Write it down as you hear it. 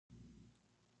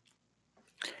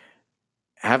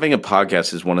having a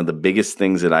podcast is one of the biggest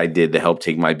things that I did to help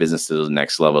take my business to the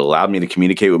next level. It allowed me to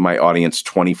communicate with my audience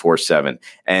 24/7.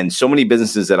 And so many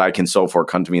businesses that I consult for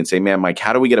come to me and say, man, Mike,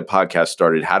 how do we get a podcast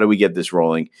started? How do we get this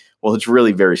rolling? Well, it's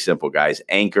really very simple, guys.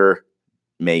 Anchor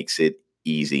makes it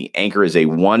easy. Anchor is a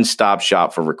one-stop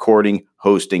shop for recording,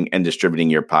 hosting, and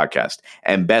distributing your podcast.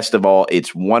 And best of all,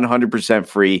 it's 100%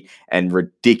 free and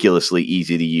ridiculously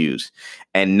easy to use.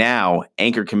 And now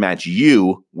Anchor can match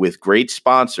you with great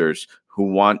sponsors who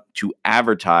want to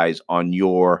advertise on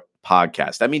your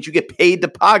podcast. That means you get paid to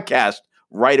podcast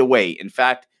right away. In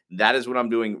fact, that is what I'm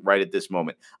doing right at this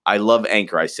moment. I love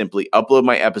Anchor. I simply upload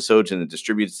my episodes and it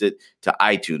distributes it to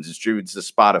iTunes, distributes it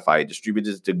to Spotify, distributes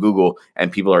it to Google,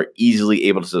 and people are easily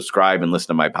able to subscribe and listen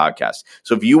to my podcast.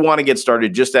 So if you want to get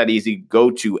started just that easy, go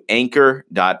to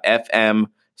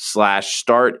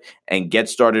anchor.fm/start and get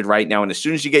started right now. And as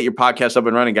soon as you get your podcast up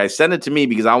and running, guys, send it to me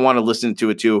because I want to listen to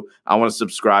it too. I want to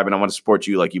subscribe and I want to support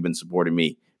you like you've been supporting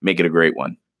me. Make it a great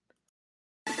one.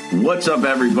 What's up,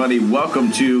 everybody?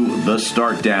 Welcome to The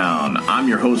Start Down. I'm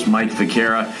your host, Mike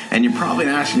Ficara, and you're probably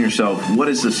asking yourself, what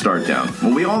is the start down?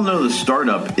 Well, we all know the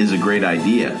startup is a great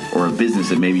idea or a business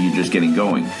that maybe you're just getting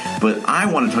going. But I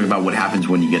want to talk about what happens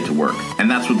when you get to work. And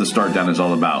that's what The Start Down is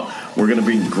all about. We're going to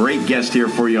bring great guests here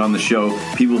for you on the show,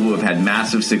 people who have had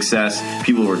massive success,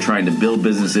 people who are trying to build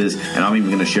businesses, and I'm even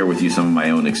going to share with you some of my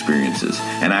own experiences.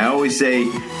 And I always say,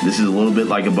 this is a little bit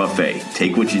like a buffet.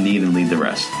 Take what you need and leave the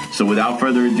rest. So without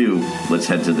further ado, let's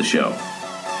head to the show.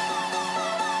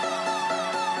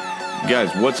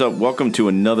 Guys, what's up? Welcome to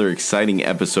another exciting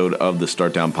episode of the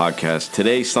Start Down Podcast.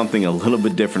 Today, something a little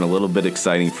bit different, a little bit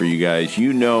exciting for you guys.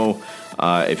 You know,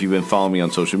 if you've been following me on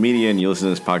social media and you listen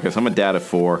to this podcast, I'm a dad of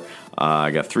 4.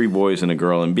 I got 3 boys and a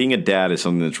girl, and being a dad is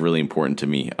something that's really important to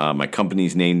me. My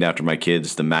company's named after my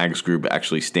kids. The Mags Group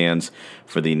actually stands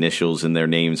for the initials in their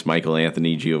names, Michael,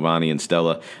 Anthony, Giovanni, and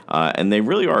Stella. And they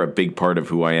really are a big part of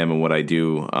who I am and what I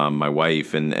do, my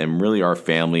wife, and really our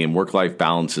family. And work-life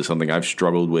balance is something I've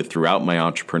struggled with throughout my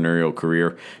entrepreneurial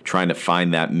career, trying to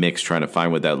find that mix, trying to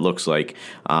find what that looks like.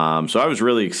 So I was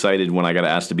really excited when I got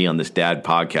asked to be on this dad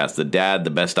podcast, the Dad,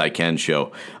 the Best I Can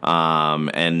show.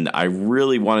 And I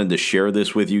really wanted to share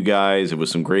this with you guys. It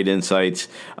was some great insights.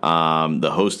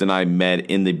 The host and I met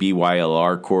in the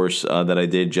BYLR course that I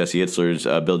did, Jesse Itzler's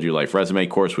Build Your Life Resume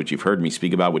course, which you've heard me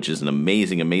speak about, which is an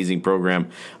amazing, amazing program.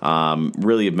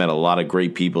 Really have met a lot of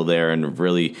great people there and have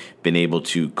really been able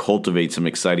to cultivate some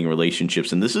exciting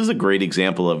relationships. And this is a great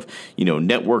example of,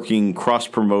 networking,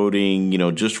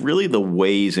 cross-promoting, just really the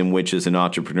ways in which as an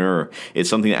entrepreneur, it's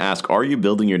something to ask, are you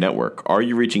building your network? Are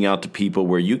you reaching out to people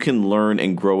where you can learn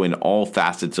and grow in all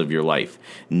facets of your life,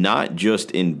 not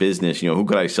just in business? Who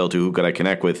could I sell to? Who could I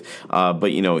connect with?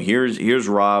 But here's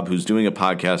Rob, who's doing a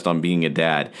podcast on being a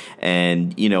dad.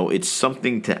 And, it's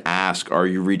something to ask, are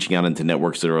you reaching out into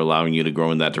networks that are allowing you to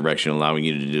grow in that direction, allowing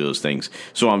you to do those things?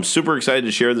 So I'm super excited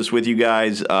to share this with you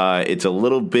guys. It's a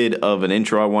little bit of an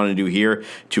intro I want to do here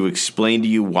to explain to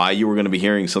you why you were going to be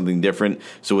hearing something different.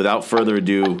 So without further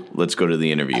ado, let's go to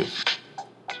the interview.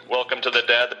 Welcome to the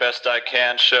Dad, the Best I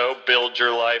Can show, Build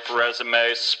Your Life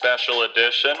Resume Special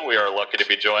Edition. We are lucky to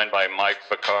be joined by Mike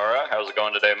Ficara. How's it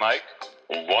going today, Mike?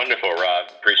 Wonderful,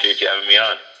 Rob. Appreciate you having me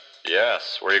on.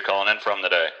 Yes. Where are you calling in from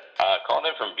today? Calling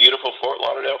in from beautiful Fort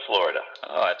Lauderdale, Florida.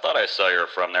 Oh, I thought I saw you were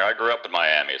from there. I grew up in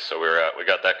Miami, so we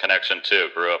got that connection too.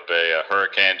 Grew up a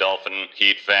Hurricane, Dolphin,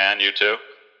 Heat fan. You too?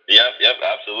 Yep,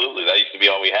 absolutely. That used to be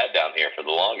all we had down here for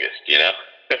the longest, Yes.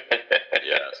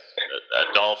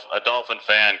 A Dolphin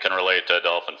fan can relate to a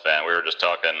Dolphin fan. We were just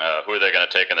talking, who are they going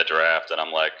to take in the draft? And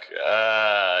I'm like,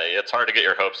 it's hard to get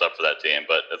your hopes up for that team,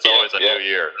 but it's always a new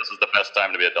year. This is the best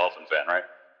time to be a Dolphin fan, right?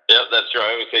 Yep, that's right.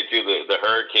 I always say, too, the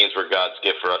Hurricanes were God's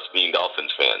gift for us being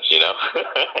Dolphins fans, Oh,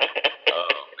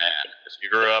 man. If you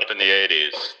grew up in the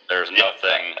 80s, there's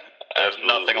nothing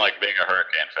like being a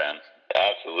Hurricane fan.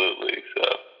 Absolutely.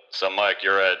 So, Mike,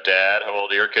 you're a dad. How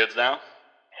old are your kids now?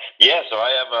 Yeah, so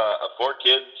I have 4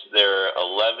 kids. They're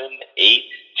 11, 8,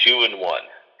 2, and 1.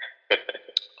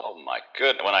 Oh, my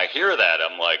goodness. When I hear that,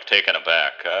 I'm, taken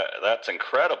aback. That's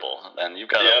incredible. And you've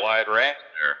got a wide range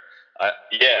there.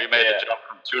 We made the jump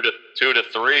from 2 to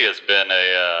 3 has been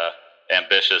a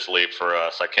ambitious leap for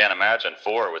us. I can't imagine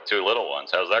 4 with 2 little ones.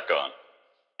 How's that going?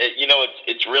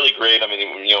 It's really great. I mean,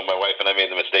 my wife and I made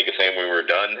the mistake of saying we were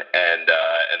done, and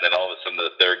then all of a sudden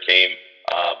the third came.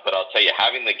 But I'll tell you,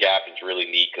 having the gap is really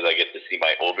neat because I get to see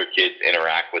my older kids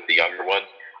interact with the younger ones,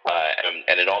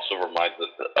 and it also reminds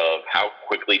us of how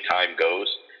quickly time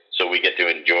goes. So we get to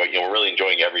enjoy, we're really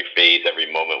enjoying every phase, every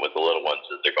moment with the little ones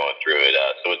as they're going through it.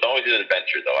 So it's always an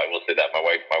adventure, though. I will say that my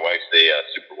wife's a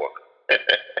superwoman.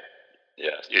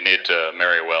 Yes, you need to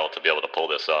marry well to be able to pull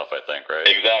this off, I think, right?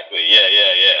 Exactly. Yeah.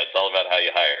 It's all about how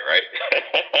you hire, right?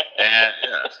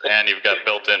 and you've got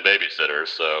built-in babysitters,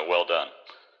 so well done.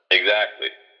 Exactly.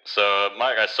 So,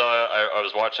 Mike, I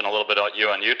was watching a little bit of you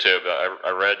on YouTube. I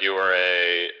read you were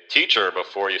a teacher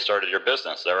before you started your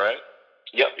business. Is that right?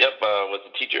 Yep. Was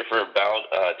a teacher for about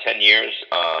 10 years.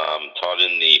 Taught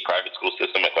in the private school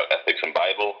system. I taught ethics and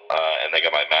Bible, and I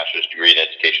got my master's degree in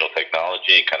educational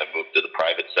technology and kind of moved to the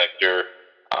private sector.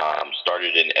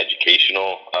 Started in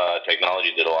educational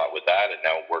technology, did a lot with that, and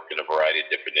now work in a variety of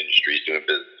different industries doing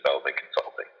business development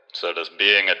consulting. So does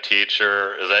being a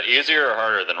teacher, is that easier or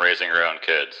harder than raising your own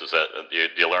kids? Is that do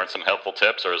you learn some helpful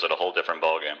tips, or is it a whole different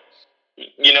ballgame?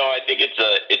 I think it's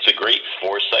a great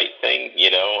foresight thing,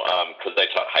 because I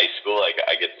taught high school. I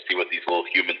get to see what these little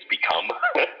humans become,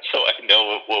 so I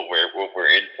know what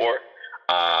we're in for.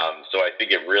 So I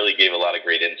think it really gave a lot of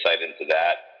great insight into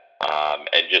that,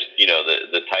 and just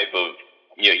the type of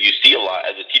you see a lot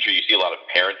as a teacher. You see a lot of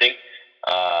parenting,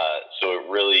 so it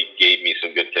really gave me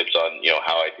some good tips on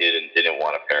how I did and didn't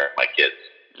want to parent my kids.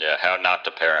 Yeah, how not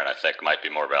to parent, I think, might be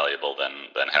more valuable than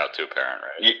how to parent,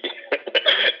 right?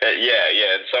 Yeah,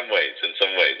 in some ways,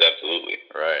 absolutely.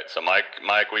 Right. So,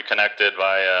 Mike, we connected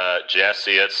via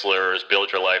Jesse Itzler's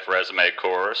Build Your Life Resume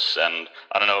course, and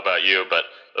I don't know about you, but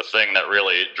the thing that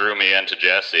really drew me into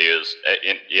Jesse is,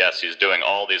 yes, he's doing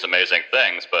all these amazing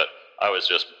things, but I was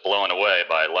just blown away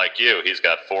by, like you, he's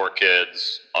got 4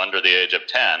 kids under the age of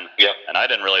 10, yep. And I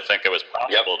didn't really think it was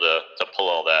possible to pull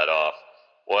all that off.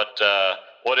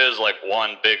 What is like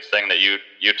one big thing that you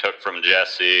took from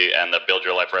Jesse and the Build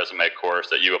Your Life Resume course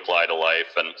that you apply to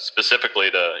life, and specifically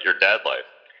to your dad life?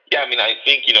 Yeah, I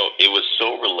think it was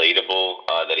so relatable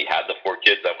that he had the 4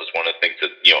 kids. That was one of the things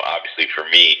that obviously for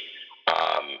me,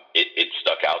 it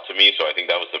stuck out to me. So I think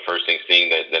that was the first thing, seeing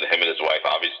that him and his wife,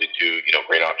 obviously two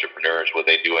great entrepreneurs, what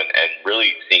they do, and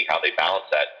really seeing how they balance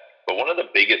that. But one of the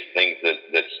biggest things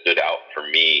that stood out for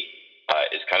me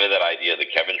is kind of that idea of the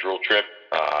Kevin's Rule trip.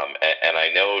 And I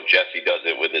know Jesse does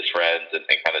it with his friends and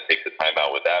kind of takes the time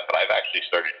out with that, but I've actually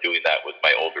started doing that with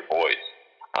my older boys.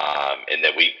 And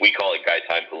then we call it Guy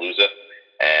Time Palooza,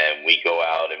 and we go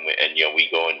out and we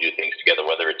go and do things together,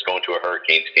 whether it's going to a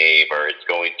Hurricanes game or it's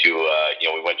going to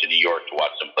we went to New York to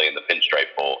watch them play in the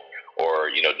Pinstripe Bowl, or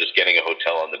just getting a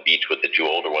hotel on the beach with the 2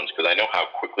 older ones, because I know how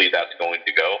quickly that's going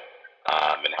to go,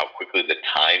 and how quickly the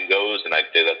time goes. And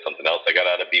I'd say that's something else I got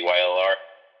out of BYLR.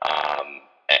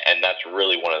 And that's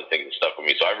really one of the things that stuck with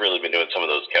me. So I've really been doing some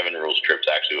of those Kevin Rules trips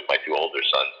actually with my 2 older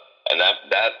sons. And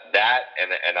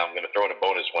and I'm going to throw in a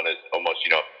bonus one is almost,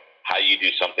 how you do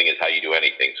something is how you do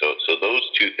anything. So those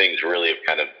 2 things really have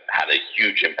kind of had a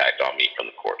huge impact on me from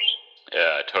the course.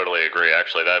 Yeah, I totally agree.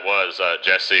 Actually, that was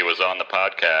Jesse was on the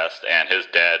podcast, and his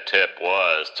dad tip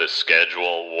was to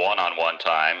schedule one-on-one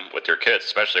time with your kids,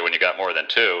 especially when you got more than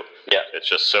 2. Yeah, it's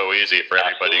just so easy for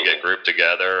everybody to get grouped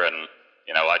together. And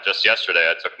yesterday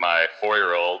I took my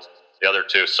 4-year-old. The other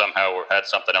 2 somehow had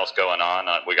something else going on.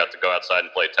 We got to go outside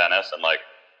and play tennis, and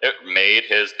it made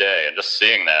his day. And just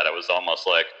seeing that, I was almost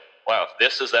like, wow, if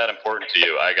this is that important to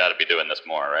you, I got to be doing this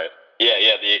more, right?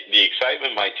 Yeah. The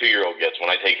excitement my 2-year-old gets when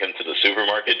I take him to the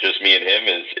supermarket, just me and him,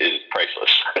 is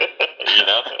priceless.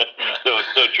 So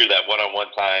it's so true, that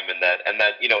one-on-one time, and that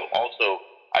also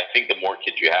I think the more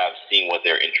kids you have, seeing what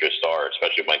their interests are,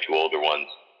 especially my 2 older ones,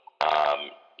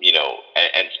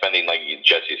 and spending, like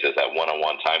Jesse says, that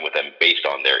one-on-one time with them based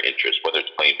on their interests, whether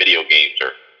it's playing video games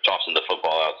or tossing the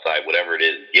football outside, whatever it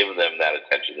is, give them that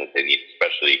attention that they need,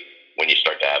 especially when you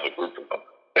start to have a group of them.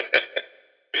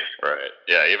 Right.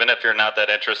 Yeah, even if you're not that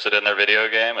interested in their video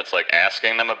game, it's like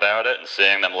asking them about it and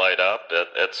seeing them light up.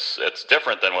 It's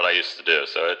different than what I used to do.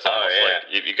 So it's almost like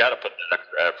you got to put that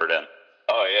extra effort in.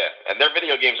 Oh, yeah. And their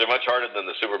video games are much harder than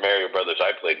the Super Mario Brothers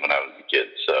I played when I was a kid.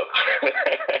 So.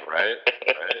 Right.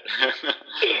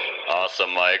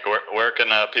 Awesome, Mike. Where can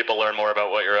people learn more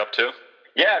about what you're up to?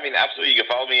 Yeah, absolutely. You can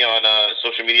follow me on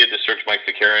social media. Just search Mike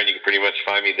Ficara, and you can pretty much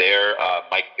find me there.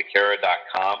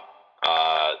 MikeFicara.com.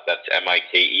 That's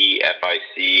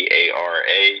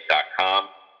MikeFicara.com.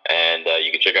 And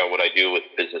you can check out what I do with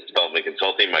business development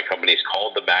consulting. My company is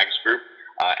called the Mags Group.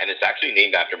 And it's actually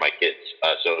named after my kids.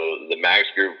 So the Mags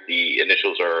Group, the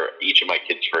initials are each of my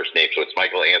kids' first names. So it's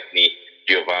Michael, Anthony,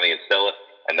 Giovanni, and Stella.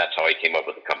 And that's how I came up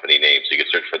with the company name. So you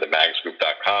can search for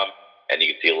themagsgroup.com, and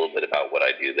you can see a little bit about what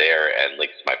I do there, and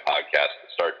links to my podcast,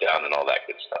 Start Down, and all that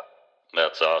good stuff.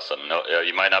 That's awesome. No,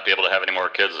 you might not be able to have any more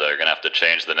kids, though. You're going to have to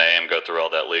change the name, go through all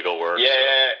that legal work.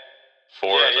 Yeah.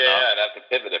 Four is enough. Yeah, I'd have to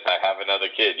pivot if I have another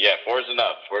kid. Yeah, 4 is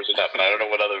enough. 4 is enough. And I don't know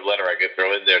what other letter I could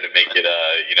throw in there to make it,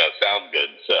 sound good.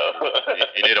 So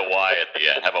you need a Y at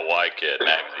the end. Have a Y kid,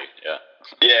 Maxie. Yeah.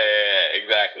 Yeah,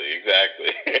 exactly.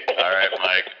 All right,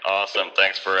 Mike. Awesome.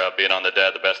 Thanks for being on the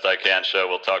Dad the Best I Can show.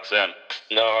 We'll talk soon.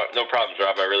 No problems,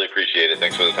 Rob. I really appreciate it.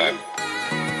 Thanks for the time.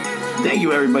 Thank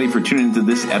you, everybody, for tuning into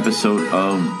this episode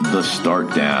of The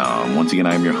Start Down. Once again,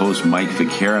 I'm your host, Mike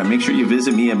Vaquera. Make sure you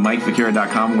visit me at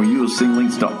MikeVaquera.com, where you will see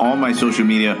links to all my social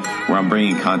media, where I'm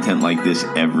bringing content like this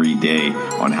every day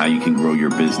on how you can grow your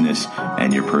business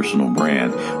and your personal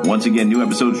brand. Once again, new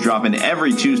episodes dropping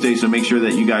every Tuesday, so make sure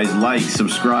that you guys like,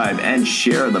 subscribe, and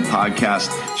share the podcast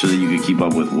so that you can keep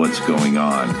up with what's going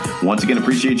on. Once again,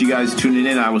 appreciate you guys tuning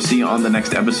in. I will see you on the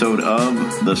next episode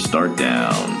of The Start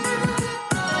Down.